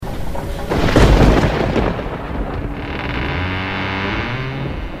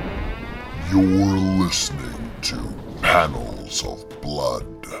You're listening to Panels of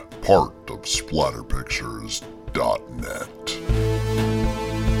Blood, part of SplatterPictures.net.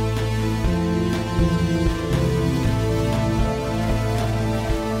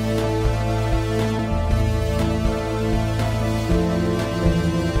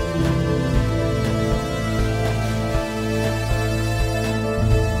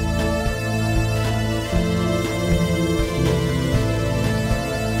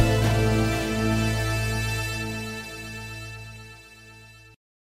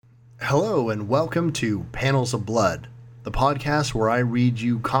 Hello and welcome to Panels of Blood, the podcast where I read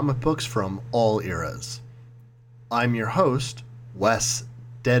you comic books from all eras. I'm your host, Wes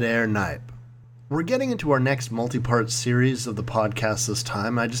Dead Air Knipe. We're getting into our next multi-part series of the podcast this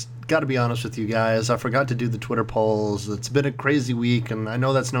time. I just gotta be honest with you guys, I forgot to do the Twitter polls. It's been a crazy week and I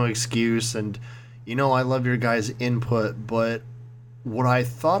know that's no excuse, and you know I love your guys' input, but what I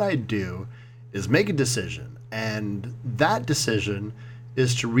thought I'd do is make a decision, and that decision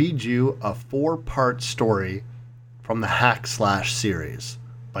is to read you a 4-part story from the Hack Slash series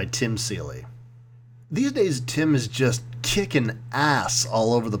by Tim Seeley. These days, Tim is just kicking ass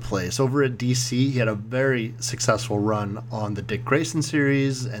all over the place. Over at DC, he had a very successful run on the Dick Grayson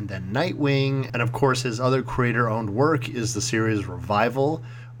series, and then Nightwing, and of course his other creator-owned work is the series Revival,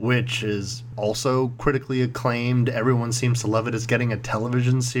 which is also critically acclaimed. Everyone seems to love it. It's getting a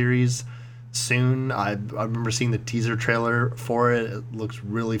television series soon. I remember seeing the teaser trailer for it. It looks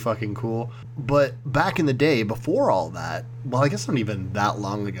really fucking cool. But back in the day, before all that, well, I guess not even that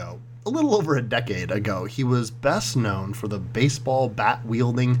long ago, a little over a decade ago, he was best known for the baseball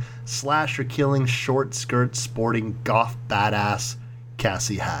bat-wielding, slasher-killing, short-skirt sporting goth badass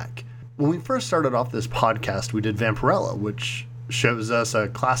Cassie Hack. When we first started off this podcast, we did Vampirella, which shows us a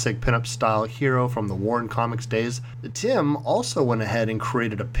classic pinup style hero from the Warren Comics days. Tim also went ahead and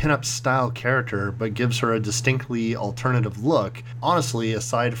created a pinup style character, but gives her a distinctly alternative look. Honestly,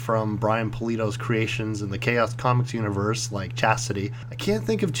 aside from Brian Pulido's creations in the Chaos Comics universe, like Chastity, I can't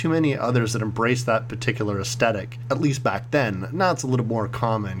think of too many others that embrace that particular aesthetic, at least back then. Now it's a little more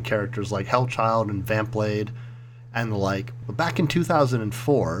common, characters like Hellchild and Vampblade and the like. But back in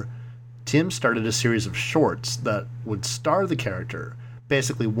 2004, Tim started a series of shorts that would star the character,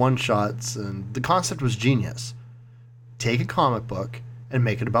 basically one-shots, and the concept was genius. Take a comic book and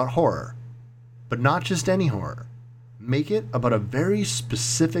make it about horror. But not just any horror. Make it about a very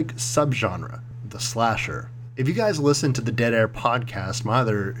specific subgenre, the slasher. If you guys listen to the Dead Air podcast, my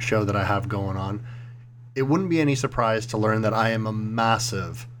other show that I have going on, it wouldn't be any surprise to learn that I am a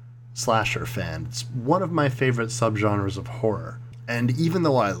massive slasher fan. It's one of my favorite subgenres of horror. And even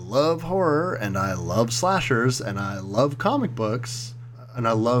though I love horror, and I love slashers, and I love comic books, and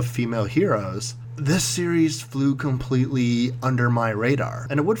I love female heroes, this series flew completely under my radar.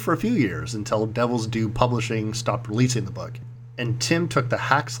 And it would for a few years, until Devil's Due Publishing stopped releasing the book. And Tim took the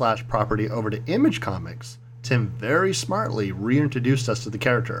Hack Slash property over to Image Comics. Tim very smartly reintroduced us to the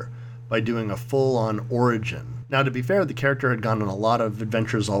character by doing a full-on origin. Now, to be fair, the character had gone on a lot of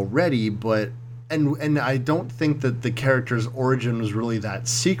adventures already, but And I don't think that the character's origin was really that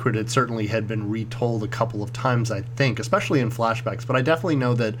secret. It certainly had been retold a couple of times, I think, especially in flashbacks. But I definitely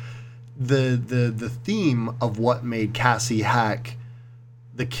know that the theme of what made Cassie Hack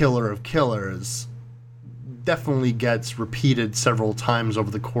the killer of killers definitely gets repeated several times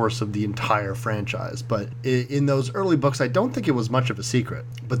over the course of the entire franchise. But in those early books, I don't think it was much of a secret.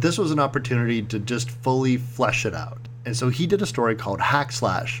 But this was an opportunity to just fully flesh it out. And so he did a story called Hack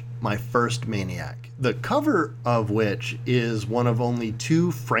Slash, My First Maniac, the cover of which is one of only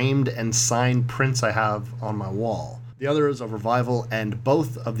 2 framed and signed prints I have on my wall. The other is of Revival, and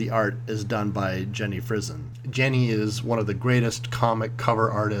both of the art is done by Jenny Frison. Jenny is one of the greatest comic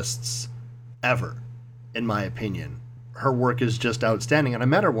cover artists ever, in my opinion. Her work is just outstanding, and I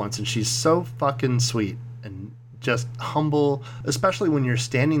met her once, and she's so fucking sweet and just humble, especially when you're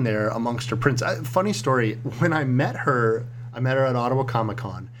standing there amongst her prints. Funny story, when I met her at Ottawa Comic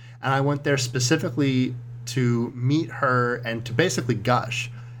Con, and I went there specifically to meet her and to basically gush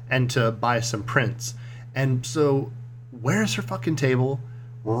and to buy some prints. And so, where's her fucking table?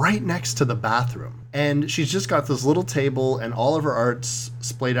 Right next to the bathroom. And she's just got this little table and all of her art's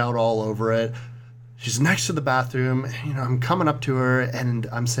splayed out all over it. She's next to the bathroom. You know, I'm coming up to her and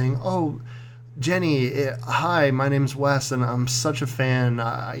I'm saying, "Oh, Jenny, hi, my name's Wes, and I'm such a fan.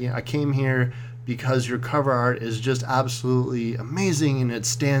 I came here because your cover art is just absolutely amazing, and it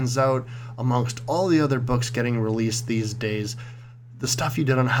stands out amongst all the other books getting released these days. The stuff you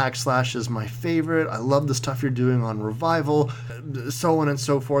did on Hack Slash is my favorite. I love the stuff you're doing on Revival, so on and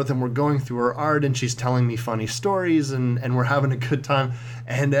so forth. And we're going through her art and she's telling me funny stories and we're having a good time.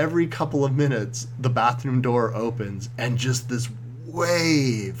 And every couple of minutes, the bathroom door opens and just this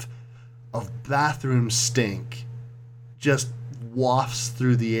wave of bathroom stink just wafts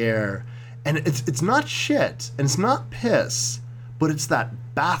through the air. And it's not shit and it's not piss, but it's that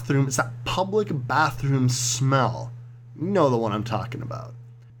bathroom, it's that public bathroom smell. You know the one I'm talking about.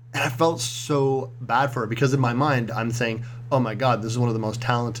 And I felt so bad for her because in my mind, I'm saying, oh my God, this is one of the most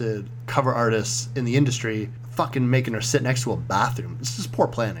talented cover artists in the industry, fucking making her sit next to a bathroom. This is poor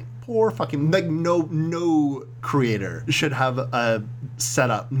planning. Poor fucking, like no creator should have a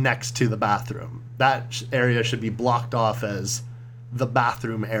setup next to the bathroom. That area should be blocked off as the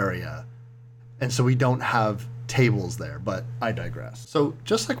bathroom area. And so we don't have tables there, but I digress. So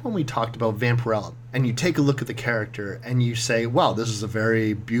just like when we talked about Vampirella, and you take a look at the character and you say, wow, this is a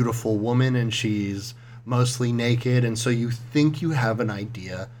very beautiful woman and she's mostly naked, and so you think you have an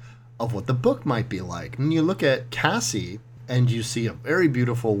idea of what the book might be like. And you look at Cassie and you see a very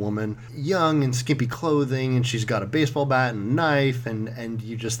beautiful woman, young in skimpy clothing, and she's got a baseball bat and a knife, and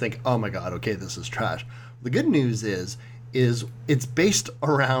you just think, oh my God, okay, this is trash. The good news is it's based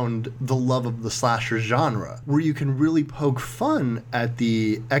around the love of the slasher genre, where you can really poke fun at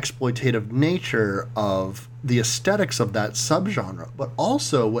the exploitative nature of the aesthetics of that subgenre, but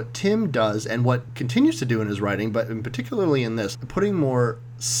also what Tim does and what continues to do in his writing, but in particularly in this, putting more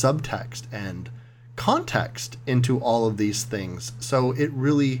subtext and context into all of these things. So it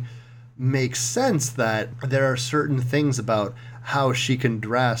really makes sense that there are certain things about how she can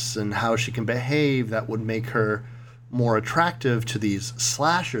dress and how she can behave that would make her more attractive to these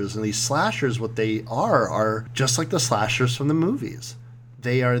slashers. And these slashers, what they are just like the slashers from the movies.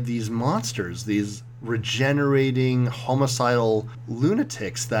 They are these monsters, these regenerating homicidal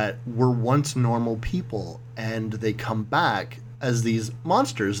lunatics that were once normal people, and they come back as these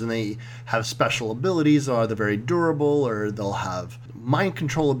monsters, and they have special abilities, or they're very durable, or they'll have mind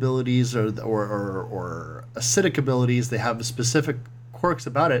control abilities, or acidic abilities. They have specific quirks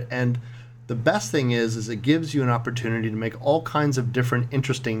about it, and the best thing is it gives you an opportunity to make all kinds of different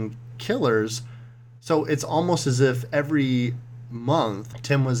interesting killers. So it's almost as if every month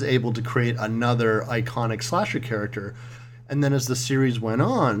Tim was able to create another iconic slasher character. And then as the series went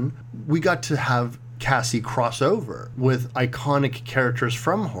on, we got to have Cassie cross over with iconic characters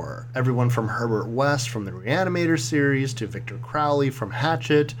from horror. Everyone from Herbert West from the Reanimator series to Victor Crowley from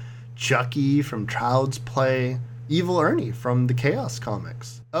Hatchet, Chucky from Child's Play, Evil Ernie from the Chaos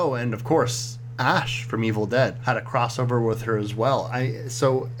comics. Oh, and of course, Ash from Evil Dead had a crossover with her as well.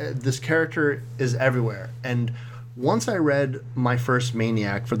 This character is everywhere. And once I read my first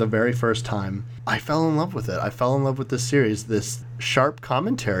Maniac for the very first time, I fell in love with it. I fell in love with this series, this sharp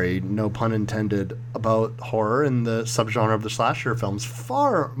commentary, no pun intended, about horror and the subgenre of the slasher films,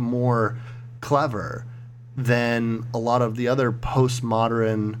 far more clever than a lot of the other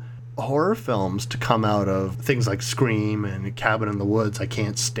postmodern horror films to come out of things like Scream and Cabin in the Woods. I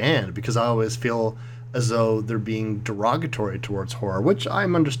can't stand, because I always feel as though they're being derogatory towards horror, which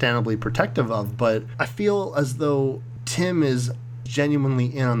I'm understandably protective of, but I feel as though Tim is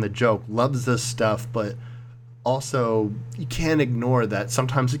genuinely in on the joke, loves this stuff, but also you can't ignore that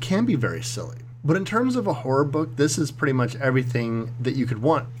sometimes it can be very silly. But in terms of a horror book, this is pretty much everything that you could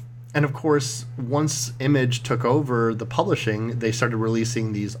want. And of course, once Image took over the publishing, they started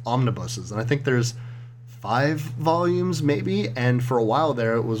releasing these omnibuses. And I think there's 5 volumes maybe. And for a while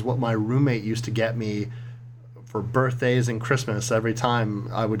there, it was what my roommate used to get me for birthdays and Christmas. Every time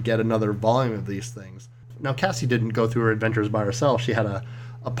I would get another volume of these things. Now, Cassie didn't go through her adventures by herself. She had a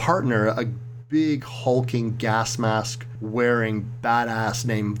partner, a big hulking gas mask wearing badass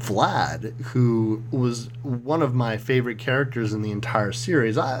named Vlad, who was one of my favorite characters in the entire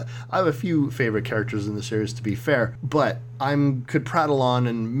series. I have a few favorite characters in the series, to be fair, but I could prattle on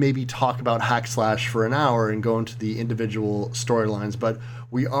and maybe talk about Hack Slash for an hour and go into the individual storylines, but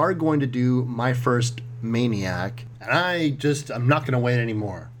we are going to do my first Maniac, and I'm not going to wait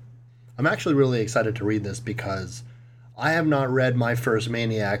anymore. I'm actually really excited to read this because I have not read my first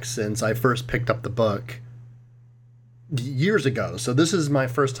Maniac since I first picked up the book years ago. So this is my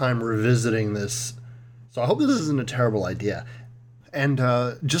first time revisiting this. So I hope this isn't a terrible idea. And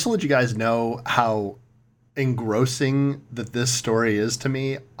just to let you guys know how engrossing that this story is to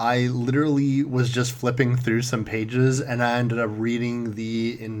me, I literally was just flipping through some pages and I ended up reading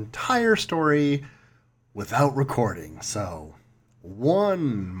the entire story without recording. So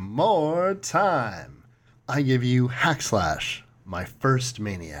one more time, I give you Hack Slash, my first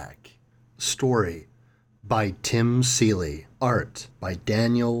Maniac. Story by Tim Seeley. Art by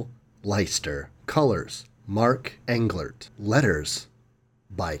Daniel Leister. Colors, Mark Englert. Letters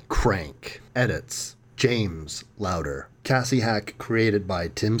by Crank. Edits, James Lauder. Cassie Hack created by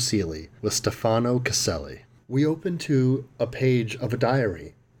Tim Seeley with Stefano Caselli. We open to a page of a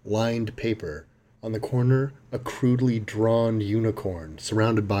diary, lined paper. On the corner, a crudely drawn unicorn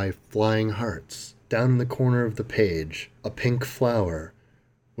surrounded by flying hearts. Down in the corner of the page, a pink flower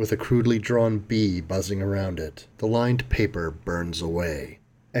with a crudely drawn bee buzzing around it. The lined paper burns away,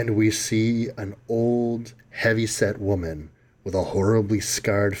 and we see an old, heavy-set woman with a horribly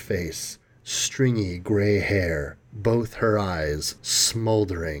scarred face, stringy gray hair, both her eyes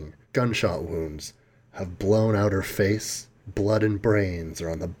smoldering. Gunshot wounds have blown out her face. Blood and brains are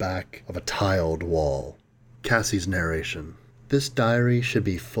on the back of a tiled wall. Cassie's narration. This diary should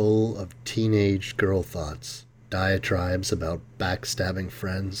be full of teenage girl thoughts, diatribes about backstabbing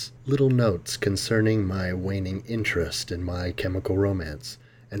friends, little notes concerning my waning interest in My Chemical Romance,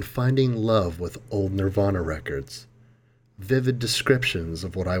 and finding love with old Nirvana records. Vivid descriptions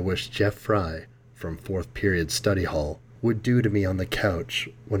of what I wish Jeff Fry, from 4th period study hall, would do to me on the couch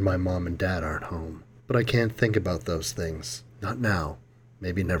when my mom and dad aren't home. But I can't think about those things. Not now.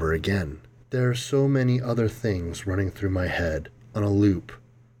 Maybe never again. There are so many other things running through my head, on a loop.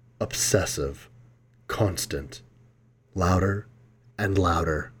 Obsessive. Constant. Louder and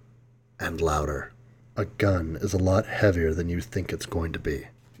louder and louder. A gun is a lot heavier than you think it's going to be.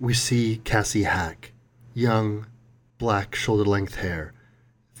 We see Cassie Hack. Young, black shoulder-length hair,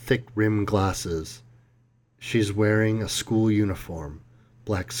 thick rimmed glasses. She's wearing a school uniform,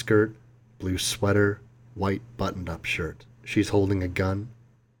 black skirt, blue sweater, white buttoned-up shirt. She's holding a gun.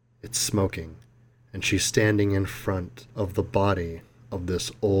 It's smoking, and she's standing in front of the body of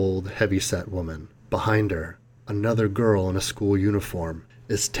this old, heavy-set woman. Behind her, another girl in a school uniform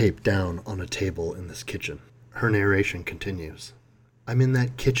is taped down on a table in this kitchen. Her narration continues. I'm in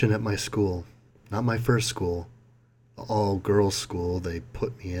that kitchen at my school. Not my first school. The all-girls school they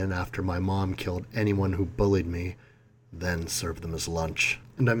put me in after my mom killed anyone who bullied me, then served them as lunch.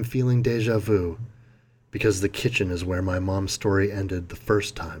 And I'm feeling déjà vu, because the kitchen is where my mom's story ended the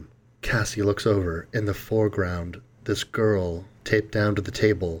first time. Cassie looks over. In the foreground, this girl, taped down to the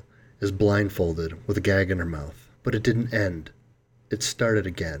table, is blindfolded with a gag in her mouth. But it didn't end. It started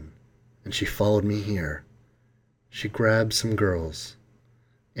again, and she followed me here. She grabbed some girls.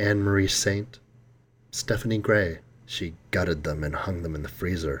 Anne-Marie Saint, Stephanie Gray. She gutted them and hung them in the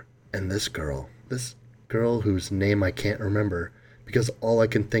freezer. And this girl whose name I can't remember, because all I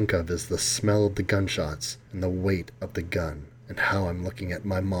can think of is the smell of the gunshots and the weight of the gun and how I'm looking at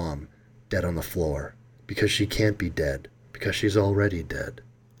my mom dead on the floor. Because she can't be dead, because she's already dead.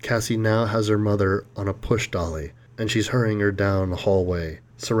 Cassie now has her mother on a push dolly, and she's hurrying her down the hallway,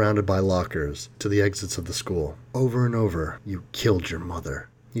 surrounded by lockers, to the exits of the school. Over and over, you killed your mother.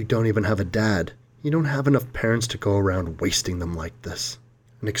 You don't even have a dad. You don't have enough parents to go around wasting them like this.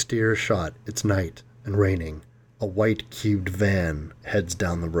 An exterior shot. It's night and raining. A white cubed van heads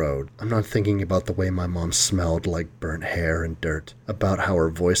down the road. I'm not thinking about the way my mom smelled like burnt hair and dirt, about how her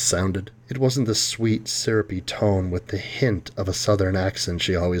voice sounded. It wasn't the sweet, syrupy tone with the hint of a southern accent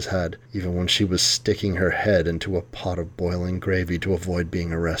she always had, even when she was sticking her head into a pot of boiling gravy to avoid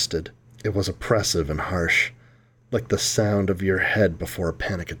being arrested. It was oppressive and harsh, like the sound of your head before a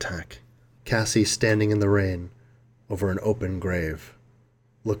panic attack. Cassie, standing in the rain over an open grave,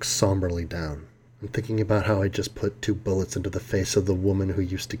 looks somberly down. I'm thinking about how I just put 2 bullets into the face of the woman who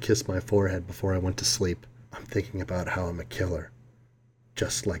used to kiss my forehead before I went to sleep. I'm thinking about how I'm a killer,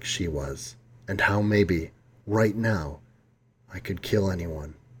 just like she was, and how maybe, right now, I could kill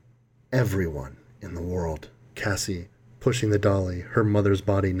anyone, everyone in the world. Cassie, pushing the dolly, her mother's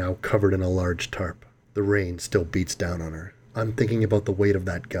body now covered in a large tarp. The rain still beats down on her. I'm thinking about the weight of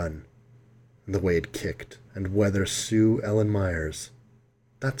that gun, and the way it kicked, and whether Sue Ellen Myers,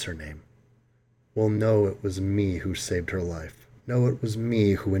 that's her name, will know it was me who saved her life. Know it was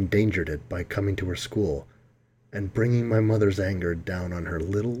me who endangered it by coming to her school and bringing my mother's anger down on her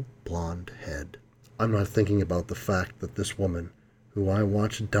little blonde head. I'm not thinking about the fact that this woman, who I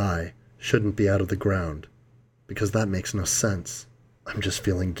watched die, shouldn't be out of the ground, because that makes no sense. I'm just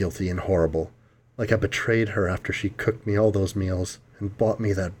feeling guilty and horrible, like I betrayed her after she cooked me all those meals and bought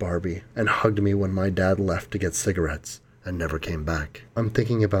me that Barbie and hugged me when my dad left to get cigarettes and never came back. I'm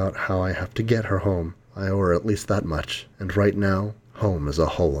thinking about how I have to get her home. I owe her at least that much, and right now, home is a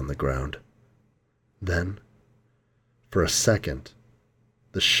hole in the ground. Then, for a second,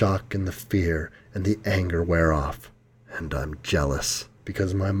 the shock and the fear and the anger wear off, and I'm jealous,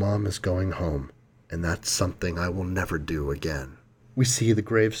 because my mom is going home, and that's something I will never do again. We see the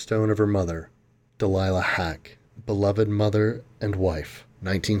gravestone of her mother, Delilah Hack, beloved mother and wife,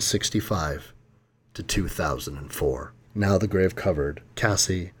 1965 to 2004. Now the grave covered,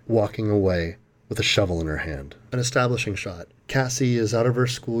 Cassie walking away with a shovel in her hand. An establishing shot. Cassie is out of her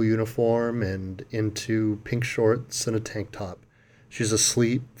school uniform and into pink shorts and a tank top. She's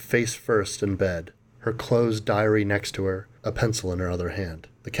asleep, face first in bed, her closed diary next to her, a pencil in her other hand.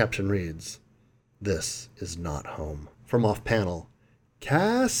 The caption reads, "This is not home." From off panel,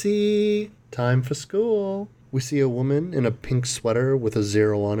 "Cassie, time for school." We see a woman in a pink sweater with a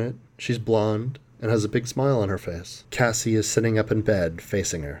 0 on it. She's blonde and has a big smile on her face. Cassie is sitting up in bed,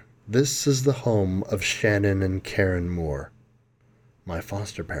 facing her. This is the home of Shannon and Karen Moore, my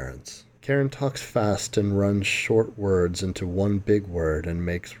foster parents. Karen talks fast and runs short words into one big word and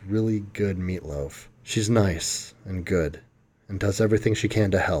makes really good meatloaf. She's nice and good and does everything she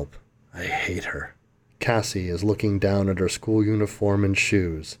can to help. I hate her. Cassie is looking down at her school uniform and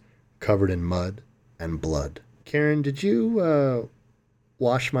shoes, covered in mud and blood. "Karen, did you,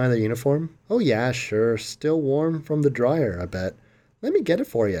 wash my other uniform?" "Oh yeah, sure. Still warm from the dryer, I bet. Let me get it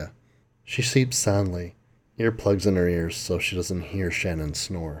for you." She sleeps soundly, earplugs in her ears so she doesn't hear Shannon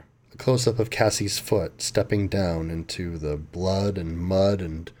snore. A close-up of Cassie's foot stepping down into the blood and mud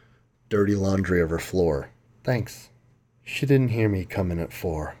and dirty laundry of her floor. "Thanks." She didn't hear me come in at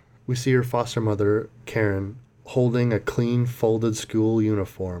 4. We see her foster mother, Karen, holding a clean, folded school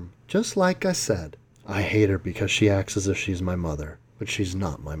uniform. Just like I said. I hate her because she acts as if she's my mother, but she's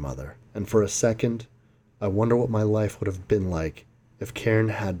not my mother. And for a second, I wonder what my life would have been like if Karen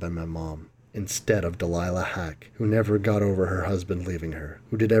had been my mom, instead of Delilah Hack, who never got over her husband leaving her,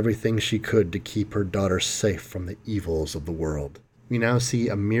 who did everything she could to keep her daughter safe from the evils of the world. We now see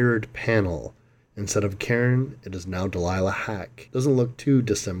a mirrored panel. Instead of Karen, it is now Delilah Hack. Doesn't look too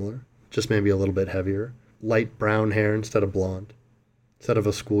dissimilar, just maybe a little bit heavier. Light brown hair instead of blonde. Instead of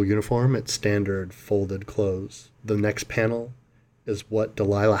a school uniform, it's standard folded clothes. The next panel is what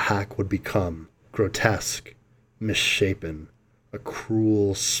Delilah Hack would become. Grotesque, misshapen, a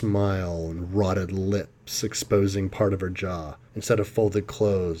cruel smile and rotted lips exposing part of her jaw. Instead of folded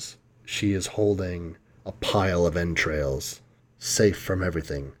clothes, she is holding a pile of entrails, safe from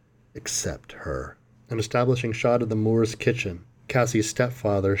everything except her. An establishing shot of the Moore's kitchen. Cassie's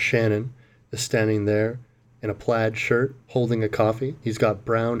stepfather, Shannon, is standing there in a plaid shirt, holding a coffee. He's got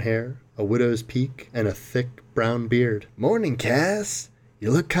brown hair, a widow's peak, and a thick brown beard. "Morning, Cass.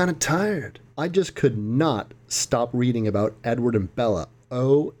 You look kind of tired." I just could not stop reading about Edward and Bella.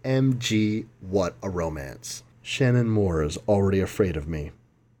 OMG, what a romance. Shannon Moore is already afraid of me,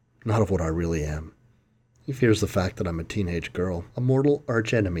 not of what I really am. He fears the fact that I'm a teenage girl, a mortal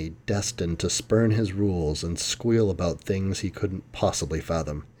archenemy destined to spurn his rules and squeal about things he couldn't possibly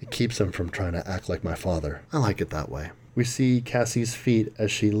fathom. It keeps him from trying to act like my father. I like it that way. We see Cassie's feet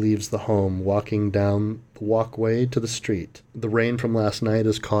as she leaves the home, walking down the walkway to the street. The rain from last night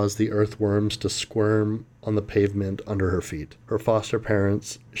has caused the earthworms to squirm on the pavement under her feet. Her foster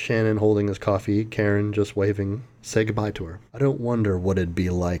parents, Shannon holding his coffee, Karen just waving, say goodbye to her. I don't wonder what it'd be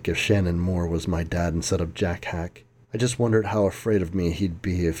like if Shannon Moore was my dad instead of Jack Hack. I just wondered how afraid of me he'd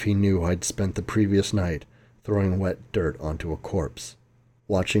be if he knew I'd spent the previous night throwing wet dirt onto a corpse,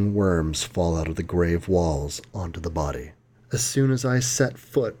 watching worms fall out of the grave walls onto the body. As soon as I set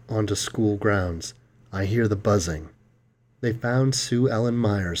foot onto school grounds, I hear the buzzing. They found Sue Ellen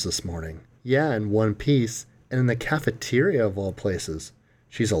Myers this morning. Yeah, in one piece, and in the cafeteria of all places.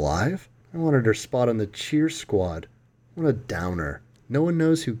 She's alive? I wanted her spot on the cheer squad. What a downer. No one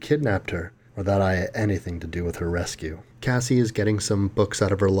knows who kidnapped her, or that I had anything to do with her rescue. Cassie is getting some books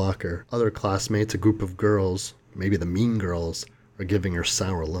out of her locker. Other classmates, a group of girls, maybe the mean girls, are giving her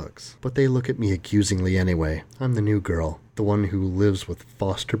sour looks. But they look at me accusingly anyway. I'm the new girl, the one who lives with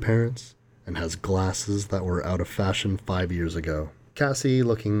foster parents and has glasses that were out of fashion 5 years ago. Cassie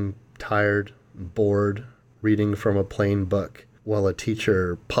looking tired, bored, reading from a plain book, while a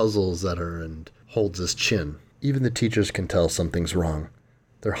teacher puzzles at her and holds his chin. Even the teachers can tell something's wrong.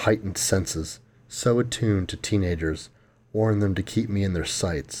 Their heightened senses, so attuned to teenagers, warn them to keep me in their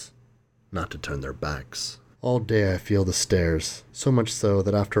sights, not to turn their backs. All day I feel the stares, so much so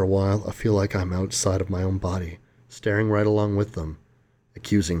that after a while I feel like I'm outside of my own body, staring right along with them,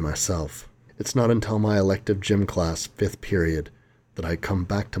 accusing myself. It's not until my elective gym class, 5th period, that I come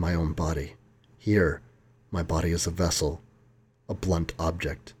back to my own body. Here, my body is a vessel, a blunt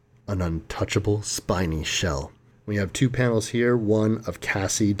object, an untouchable, spiny shell. We have 2 panels here, one of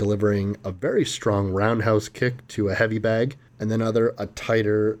Cassie delivering a very strong roundhouse kick to a heavy bag, and then a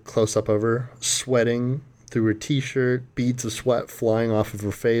tighter close-up of her, sweating through her t-shirt, beads of sweat flying off of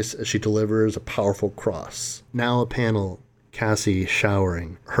her face as she delivers a powerful cross. Now a panel, Cassie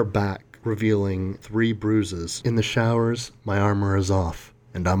showering, her back revealing 3 bruises. In the showers, my armor is off,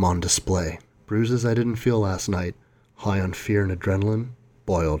 and I'm on display. Bruises I didn't feel last night, high on fear and adrenaline,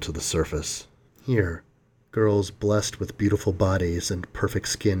 boil to the surface. Here, girls blessed with beautiful bodies and perfect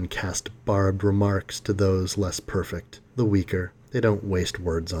skin cast barbed remarks to those less perfect, the weaker. They don't waste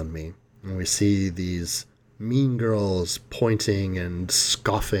words on me. And we see these mean girls pointing and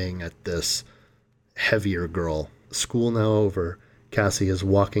scoffing at this heavier girl. School now over, Cassie is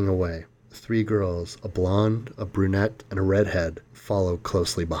walking away. 3 girls, a blonde, a brunette, and a redhead, follow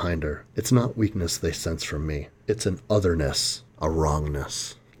closely behind her. It's not weakness they sense from me. It's an otherness, a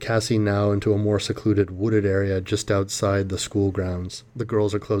wrongness. Cassie now into a more secluded wooded area just outside the school grounds. The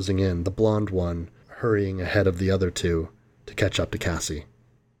girls are closing in, the blonde one hurrying ahead of the other 2 to catch up to Cassie,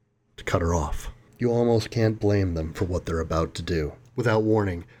 to cut her off. You almost can't blame them for what they're about to do. Without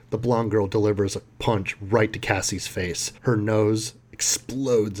warning, the blonde girl delivers a punch right to Cassie's face. Her nose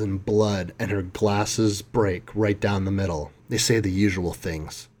explodes in blood and her glasses break right down the middle. They say the usual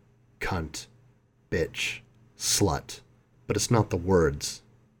things. Cunt, bitch, slut. But it's not the words.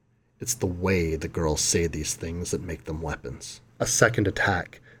 It's the way the girls say these things that make them weapons. A second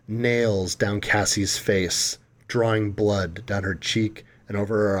attack nails down Cassie's face, drawing blood down her cheek and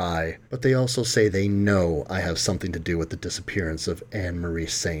over her eye, but they also say they know I have something to do with the disappearance of Anne-Marie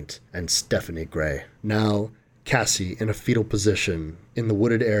Saint and Stephanie Gray. Now, Cassie in a fetal position in the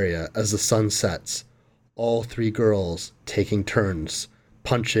wooded area as the sun sets, all 3 girls taking turns,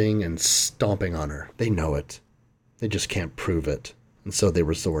 punching and stomping on her. They know it. They just can't prove it, and so they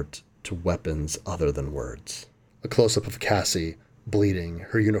resort to weapons other than words. A close-up of Cassie, bleeding,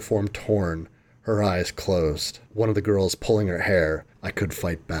 her uniform torn, her eyes closed. One of the girls pulling her hair. I could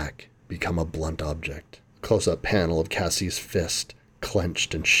fight back, become a blunt object. Close-up panel of Cassie's fist,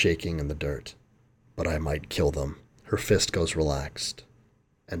 clenched and shaking in the dirt. But I might kill them. Her fist goes relaxed.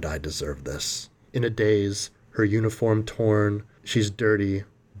 And I deserve this. In a daze, her uniform torn, she's dirty,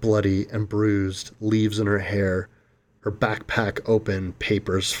 bloody, and bruised, leaves in her hair, her backpack open,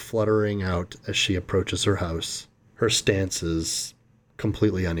 papers fluttering out as she approaches her house. Her stance is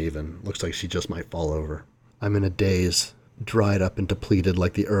completely uneven. Looks like she just might fall over. I'm in a daze, dried up and depleted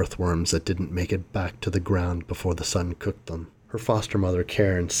like the earthworms that didn't make it back to the ground before the sun cooked them. Her foster mother,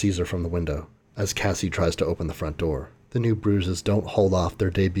 Karen, sees her from the window as Cassie tries to open the front door. The new bruises don't hold off their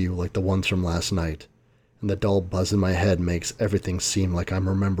debut like the ones from last night, and the dull buzz in my head makes everything seem like I'm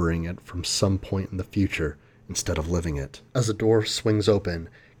remembering it from some point in the future instead of living it. As the door swings open,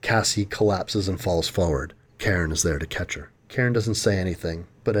 Cassie collapses and falls forward. Karen is there to catch her. Karen doesn't say anything,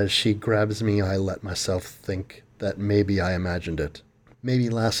 but as she grabs me, I let myself think that maybe I imagined it. Maybe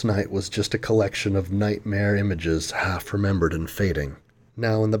last night was just a collection of nightmare images half remembered and fading.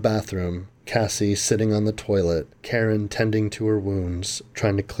 Now in the bathroom, Cassie sitting on the toilet, Karen tending to her wounds,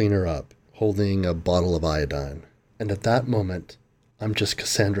 trying to clean her up, holding a bottle of iodine. And at that moment, I'm just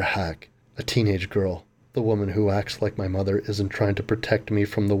Cassandra Hack, a teenage girl. The woman who acts like my mother isn't trying to protect me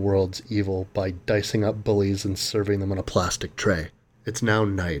from the world's evil by dicing up bullies and serving them on a plastic tray. It's now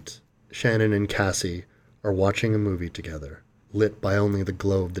night. Shannon and Cassie are watching a movie together, lit by only the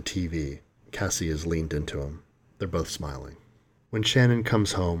glow of the TV. Cassie is leaned into him. They're both smiling. When Shannon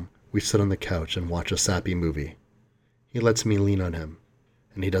comes home, we sit on the couch and watch a sappy movie. He lets me lean on him,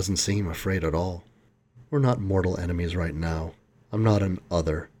 and he doesn't seem afraid at all. We're not mortal enemies right now. I'm not an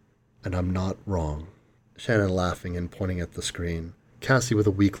other, and I'm not wrong. Shannon laughing and pointing at the screen. Cassie with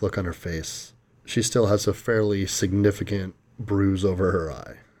a weak look on her face. She still has a fairly significant bruise over her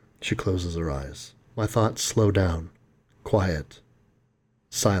eye. She closes her eyes. My thoughts slow down. Quiet.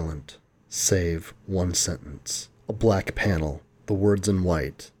 Silent. Save one sentence. A black panel. The words in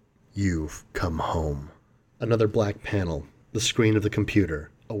white. You've come home. Another black panel. The screen of the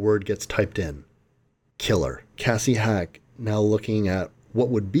computer. A word gets typed in. Killer. Cassie Hack now looking at what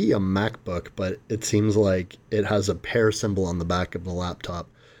would be a MacBook, but it seems like it has a pear symbol on the back of the laptop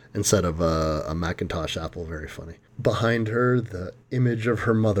instead of a Macintosh Apple. Very funny. Behind her, the image of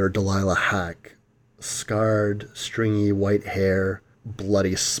her mother, Delilah Hack. Scarred, stringy white hair,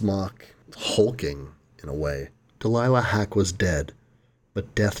 bloody smock, hulking in a way. Delilah Hack was dead,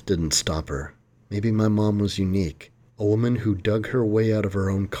 but death didn't stop her. Maybe my mom was unique. A woman who dug her way out of her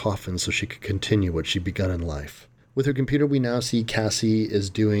own coffin so she could continue what she'd begun in life. With her computer, we now see Cassie is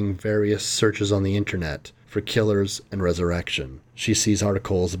doing various searches on the internet for killers and resurrection. She sees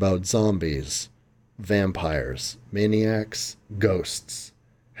articles about zombies, vampires, maniacs, ghosts,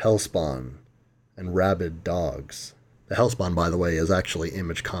 hellspawn, and rabid dogs. The hellspawn, by the way, is actually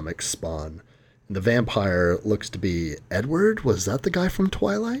Image Comics' Spawn. And the vampire looks to be Edward? Was that the guy from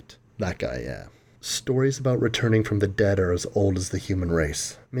Twilight? That guy, yeah. Stories about returning from the dead are as old as the human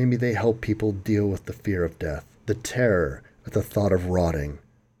race. Maybe they help people deal with the fear of death, the terror at the thought of rotting,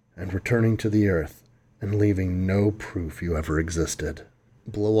 and returning to the earth and leaving no proof you ever existed.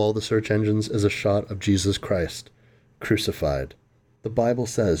 Below all the search engines is a shot of Jesus Christ, crucified. The Bible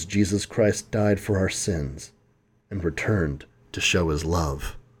says Jesus Christ died for our sins and returned to show his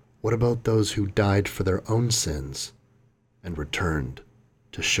love. What about those who died for their own sins and returned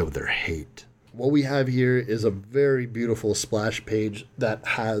to show their hate? What we have here is a very beautiful splash page that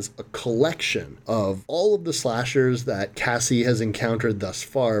has a collection of all of the slashers that Cassie has encountered thus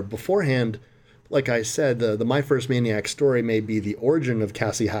far. Beforehand, like I said, the My First Maniac story may be the origin of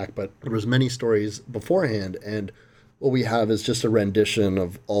Cassie Hack, but there was many stories beforehand, and what we have is just a rendition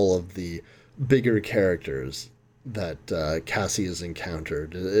of all of the bigger characters that Cassie has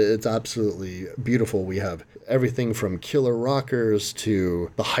encountered. It's absolutely beautiful. We have everything from Killer Rockers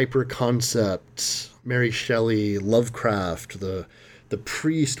to the Hyper Concept, Mary Shelley, Lovecraft, the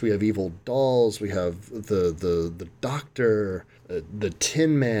Priest. We have Evil Dolls. We have the Doctor, the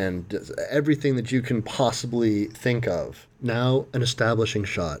Tin Man, everything that you can possibly think of. Now an establishing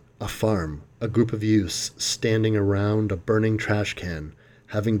shot, a farm, a group of youths standing around a burning trash can,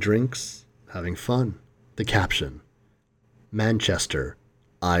 having drinks, having fun. The caption, Manchester,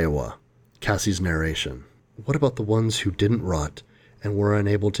 Iowa. Cassie's narration. What about the ones who didn't rot and were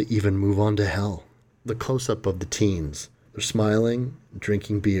unable to even move on to hell? The close-up of the teens. They're smiling,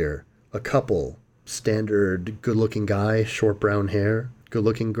 drinking beer. A couple, standard good-looking guy, short brown hair.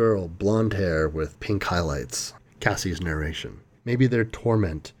 Good-looking girl, blonde hair with pink highlights. Cassie's narration. Maybe their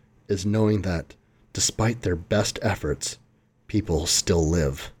torment is knowing that, despite their best efforts, people still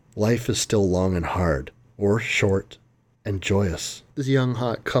live. Life is still long and hard, or short and joyous. This young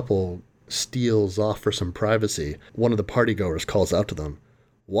hot couple steals off for some privacy. One of the partygoers calls out to them,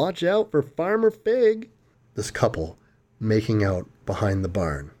 "Watch out for Farmer Fig." This couple making out behind the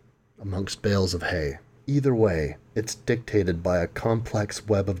barn, amongst bales of hay. Either way, it's dictated by a complex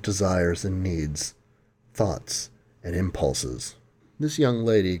web of desires and needs, thoughts and impulses. This young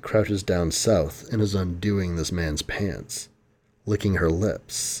lady crouches down south and is undoing this man's pants. Licking her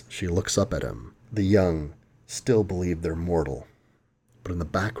lips, she looks up at him. The young still believe they're mortal. But in the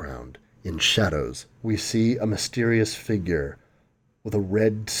background, in shadows, we see a mysterious figure with a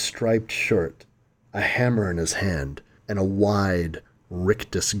red striped shirt, a hammer in his hand, and a wide,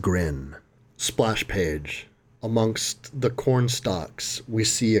 rictus grin. Splash page. Amongst the corn stalks, we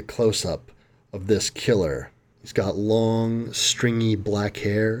see a close-up of this killer. He's got long, stringy black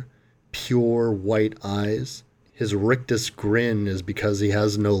hair, pure white eyes. His rictus grin is because he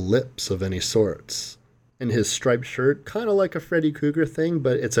has no lips of any sorts. And his striped shirt, kind of like a Freddy Krueger thing,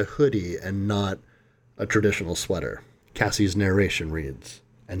 but it's a hoodie and not a traditional sweater. Cassie's narration reads,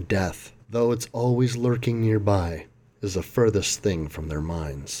 "And death, though it's always lurking nearby, is the furthest thing from their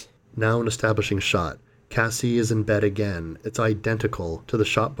minds." Now an establishing shot. Cassie is in bed again. It's identical to the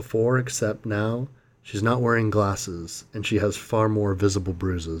shot before, except now she's not wearing glasses, and she has far more visible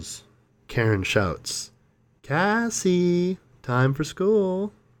bruises. Karen shouts, "Cassie, time for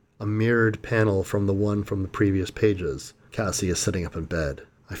school." A mirrored panel from the one from the previous pages. Cassie is sitting up in bed.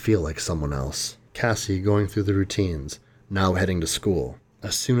 I feel like someone else. Cassie going through the routines, now heading to school.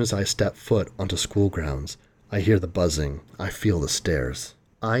 As soon as I step foot onto school grounds, I hear the buzzing. I feel the stares.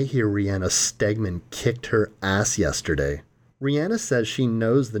 I hear Rihanna Stegman kicked her ass yesterday. Rihanna says she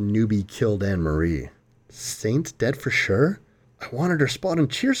knows the newbie killed Anne Marie. Saint's dead for sure? I wanted her spot in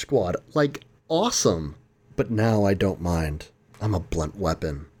Cheer Squad. Like, awesome. But now I don't mind. I'm a blunt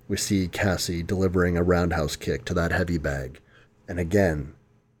weapon. We see Cassie delivering a roundhouse kick to that heavy bag. And again,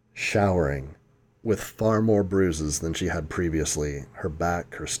 showering with far more bruises than she had previously. Her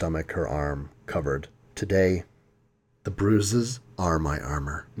back, her stomach, her arm covered. Today, the bruises are my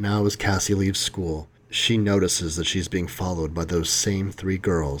armor. Now as Cassie leaves school, she notices that she's being followed by those same 3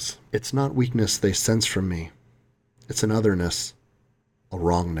 girls. It's not weakness they sense from me. It's an otherness, a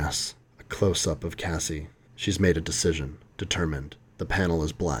wrongness, a close-up of Cassie. She's made a decision, determined. The panel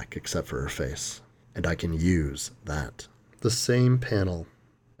is black except for her face, and I can use that. The same panel.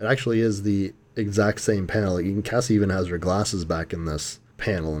 It actually is the exact same panel. Cassie even has her glasses back in this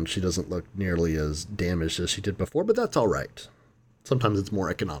panel, and she doesn't look nearly as damaged as she did before, but that's all right. Sometimes it's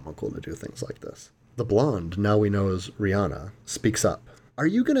more economical to do things like this. The blonde, now we know as Rihanna, speaks up. "Are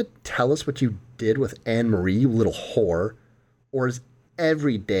you going to tell us what you did with Anne Marie, you little whore? Or is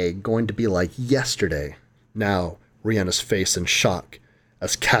every day going to be like yesterday?" Now, Rihanna's face in shock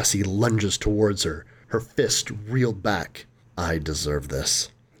as Cassie lunges towards her, her fist reeled back. I deserve this.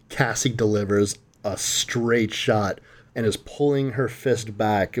 Cassie delivers a straight shot and is pulling her fist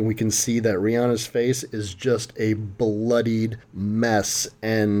back, and we can see that Rihanna's face is just a bloodied mess,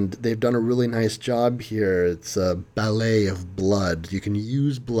 and they've done a really nice job here. It's a ballet of blood. You can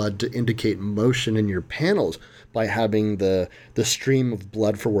use blood to indicate motion in your panels by having the stream of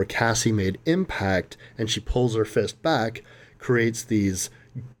blood for where Cassie made impact, and she pulls her fist back, creates these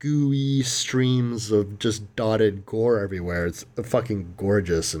gooey streams of just dotted gore everywhere. It's fucking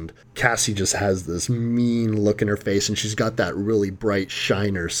gorgeous, and Cassie just has this mean look in her face, and she's got that really bright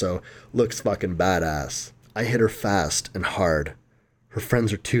shiner, so looks fucking badass. I hit her fast and hard. Her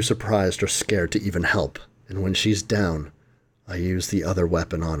friends are too surprised or scared to even help, and when she's down, I use the other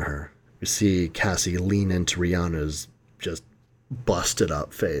weapon on her. You see Cassie lean into Rihanna's just busted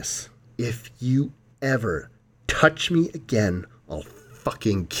up face. If you ever touch me again, I'll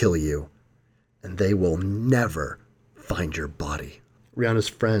fucking kill you, and they will never find your body. Rihanna's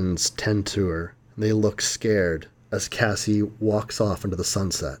friends tend to her, and they look scared as Cassie walks off into the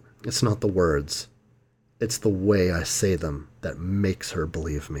sunset. It's not the words, it's the way I say them that makes her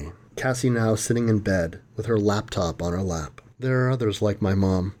believe me. Cassie now sitting in bed with her laptop on her lap. There are others like my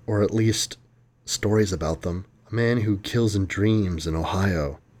mom, or at least stories about them. A man who kills in dreams in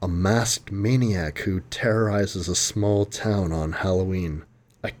Ohio. A masked maniac who terrorizes a small town on Halloween.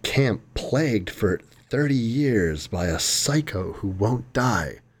 A camp plagued for 30 years by a psycho who won't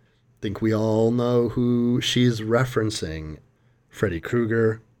die. Think we all know who she's referencing. Freddy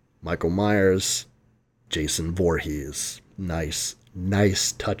Krueger, Michael Myers, Jason Voorhees. Nice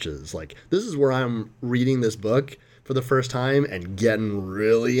touches. Like, this is where I'm reading this book for the first time and getting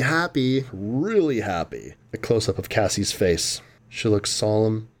really happy. A close-up of Cassie's face. She looks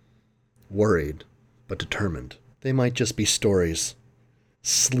solemn, worried, but determined. They might just be stories.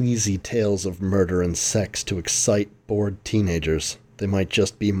 Sleazy tales of murder and sex to excite bored teenagers. They might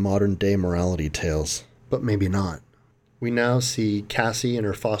just be modern-day morality tales. But maybe not. We now see Cassie and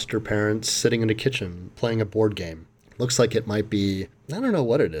her foster parents sitting in a kitchen playing a board game. Looks like it might be, I don't know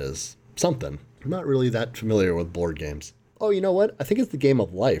what it is. Something. I'm not really that familiar with board games. Oh, you know what? I think it's the Game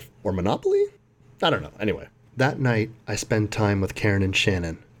of Life. Or Monopoly? I don't know. Anyway. That night, I spend time with Karen and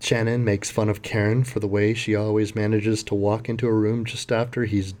Shannon. Shannon makes fun of Karen for the way she always manages to walk into a room just after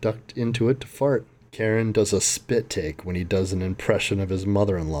he's ducked into it to fart. Karen does a spit take when he does an impression of his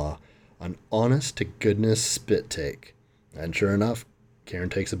mother-in-law. An honest-to-goodness spit take. And sure enough, Karen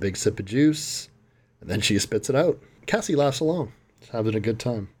takes a big sip of juice, and then she spits it out. Cassie laughs along, having a good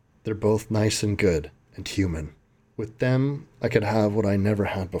time. They're both nice and good, and human. With them, I could have what I never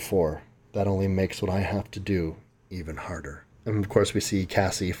had before. That only makes what I have to do even harder. And of course we see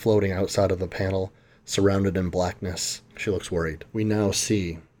Cassie floating outside of the panel, surrounded in blackness. She looks worried. We now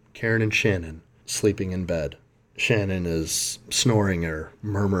see Karen and Shannon sleeping in bed. Shannon is snoring or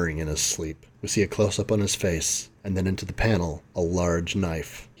murmuring in his sleep. We see a close-up on his face, and then into the panel, a large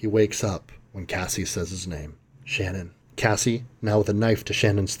knife. He wakes up when Cassie says his name. Shannon. Cassie, now with a knife to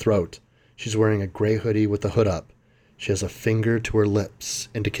Shannon's throat. She's wearing a gray hoodie with the hood up. She has a finger to her lips,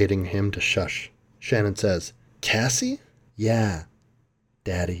 indicating him to shush. Shannon says, Cassie? Yeah,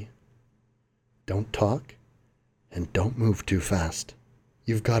 Daddy. Don't talk, and don't move too fast.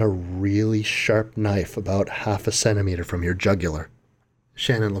 You've got a really sharp knife about 1/2 centimeter from your jugular.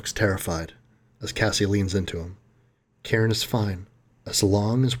 Shannon looks terrified as Cassie leans into him. Karen is fine, as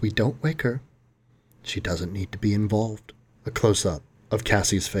long as we don't wake her. She doesn't need to be involved. A close-up of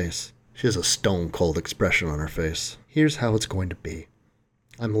Cassie's face. She has a stone-cold expression on her face. Here's how it's going to be.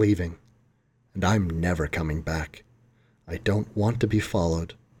 I'm leaving, and I'm never coming back. I don't want to be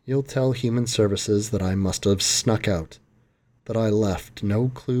followed. You'll tell Human Services that I must have snuck out, that I left no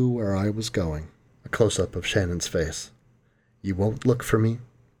clue where I was going. A close-up of Shannon's face. You won't look for me.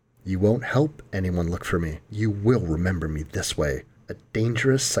 You won't help anyone look for me. You will remember me this way. A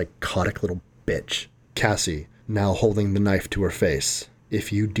dangerous, psychotic little bitch. Cassie, now holding the knife to her face.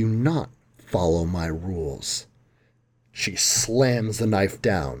 If you do not follow my rules. She slams the knife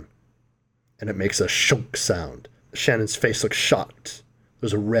down, and it makes a shunk sound. Shannon's face looks shocked.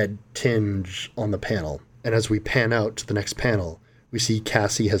 There's a red tinge on the panel. And as we pan out to the next panel, we see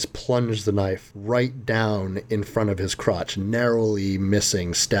Cassie has plunged the knife right down in front of his crotch, narrowly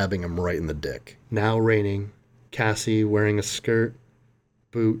missing, stabbing him right in the dick. Now raining, Cassie wearing a skirt,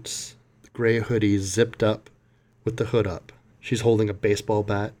 boots, the gray hoodie zipped up with the hood up. She's holding a baseball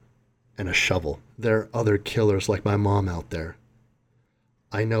bat and a shovel. There are other killers like my mom out there.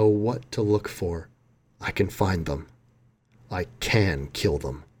 I know what to look for. I can find them. I can kill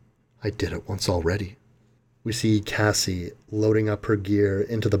them. I did it once already. We see Cassie loading up her gear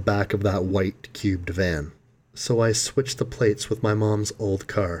into the back of that white cubed van. So I switched the plates with my mom's old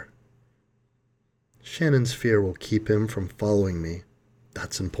car. Shannon's fear will keep him from following me.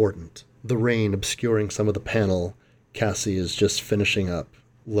 That's important. The rain obscuring some of the panel, Cassie is just finishing up,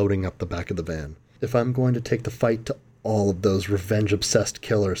 loading up the back of the van. If I'm going to take the fight to all of those revenge-obsessed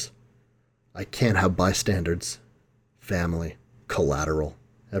killers, I can't have bystanders. Family, collateral.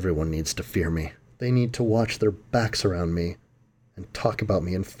 Everyone needs to fear me. They need to watch their backs around me and talk about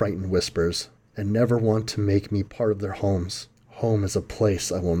me in frightened whispers and never want to make me part of their homes. Home is a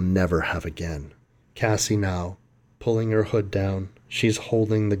place I will never have again. Cassie now, pulling her hood down, she's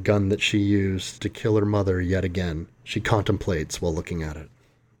holding the gun that she used to kill her mother yet again. She contemplates while looking at it.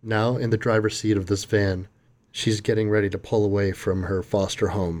 Now, in the driver's seat of this van, she's getting ready to pull away from her foster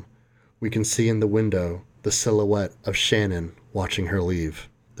home. We can see in the window the silhouette of Shannon watching her leave.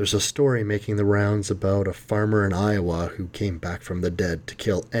 There's a story making the rounds about a farmer in Iowa who came back from the dead to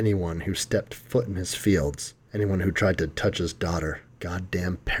kill anyone who stepped foot in his fields, anyone who tried to touch his daughter.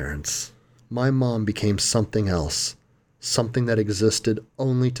 Goddamn parents. My mom became something else, something that existed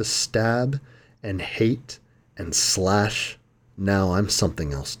only to stab and hate and slash. Now I'm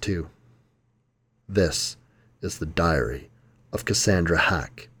something else too. This is the diary of Cassandra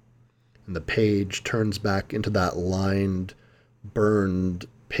Hack. And the page turns back into that lined, burned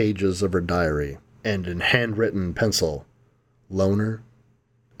pages of her diary, and in handwritten pencil, loner,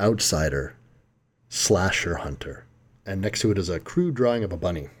 outsider, slasher hunter. And next to it is a crude drawing of a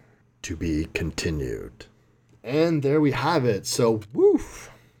bunny. To be continued. And there we have it. So,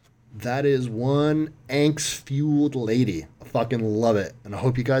 woof. That is one angst-fueled lady. I fucking love it. And I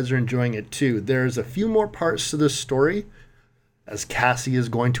hope you guys are enjoying it too. There's a few more parts to this story, as Cassie is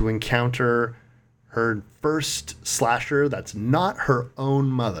going to encounter her first slasher that's not her own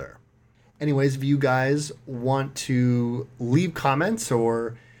mother. Anyways, if you guys want to leave comments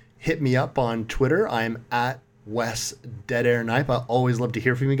or hit me up on Twitter, I'm at Wes Dead Air Knife. I always love to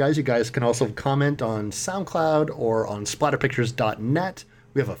hear from you guys. You guys can also comment on SoundCloud or on splatterpictures.net.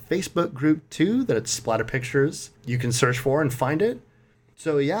 We have a Facebook group too that it's Splatter Pictures. You can search for and find it.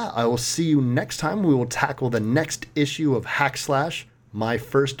 So yeah, I will see you next time. We will tackle the next issue of Hack Slash, My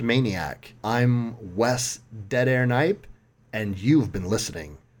First Maniac. I'm Wes Dead Air Knife, and you've been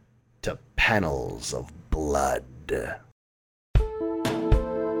listening to Panels of Blood.